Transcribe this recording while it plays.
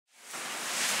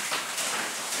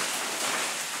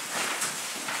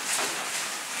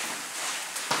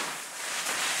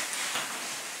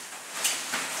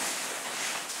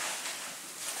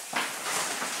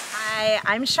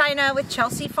I'm Shina with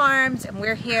Chelsea Farms, and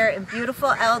we're here in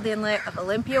beautiful Elk Inlet of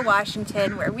Olympia,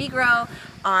 Washington, where we grow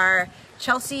our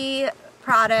Chelsea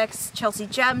products. Chelsea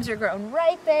gems are grown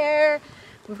right there.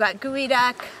 We've got gooey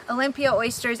duck, Olympia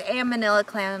oysters, and manila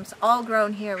clams all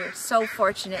grown here. We're so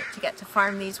fortunate to get to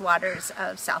farm these waters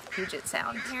of South Puget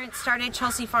Sound. My parents started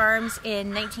Chelsea Farms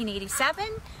in 1987.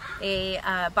 They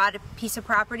bought a piece of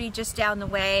property just down the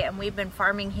way, and we've been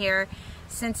farming here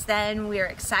since then. We are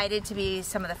excited to be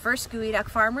some of the first gooey duck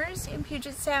farmers in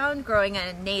Puget Sound, growing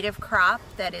a native crop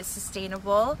that is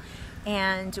sustainable.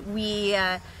 And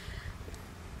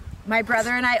my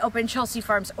brother and I opened Chelsea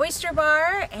Farms Oyster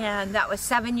Bar, and that was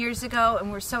 7 years ago,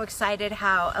 and we're so excited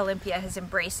how Olympia has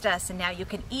embraced us, and now you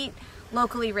can eat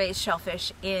locally raised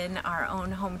shellfish in our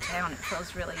own hometown. It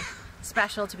feels really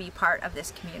special to be part of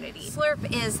this community.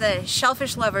 SLURP is the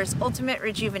shellfish lovers' ultimate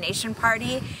rejuvenation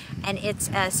party, and it's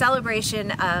a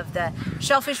celebration of the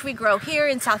shellfish we grow here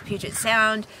in South Puget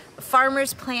Sound.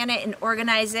 Farmers plan it and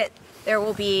organize it. There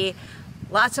will be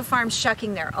lots of farms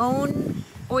shucking their own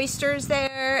oysters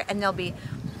there, and there'll be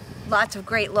lots of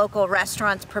great local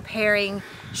restaurants preparing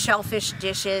shellfish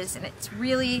dishes, and it's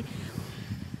really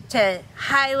to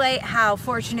highlight how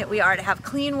fortunate we are to have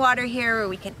clean water here where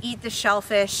we can eat the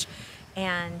shellfish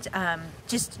and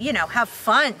just, you know, have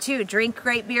fun too. Drink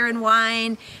great beer and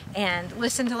wine and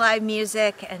listen to live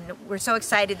music. And we're so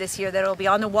excited this year that it'll be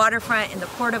on the waterfront in the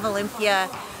Port of Olympia.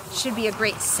 Should be a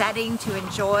great setting to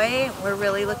enjoy. We're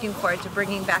really looking forward to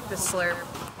bringing back the SLURP.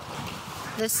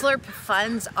 The SLURP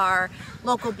funds are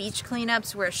local beach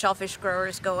cleanups where shellfish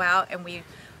growers go out, and we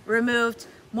removed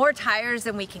more tires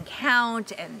than we can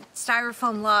count and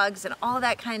styrofoam logs and all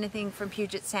that kind of thing from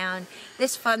Puget Sound.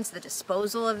 This funds the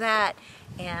disposal of that,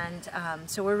 and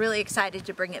so we're really excited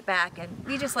to bring it back, and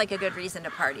we just like a good reason to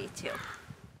party too.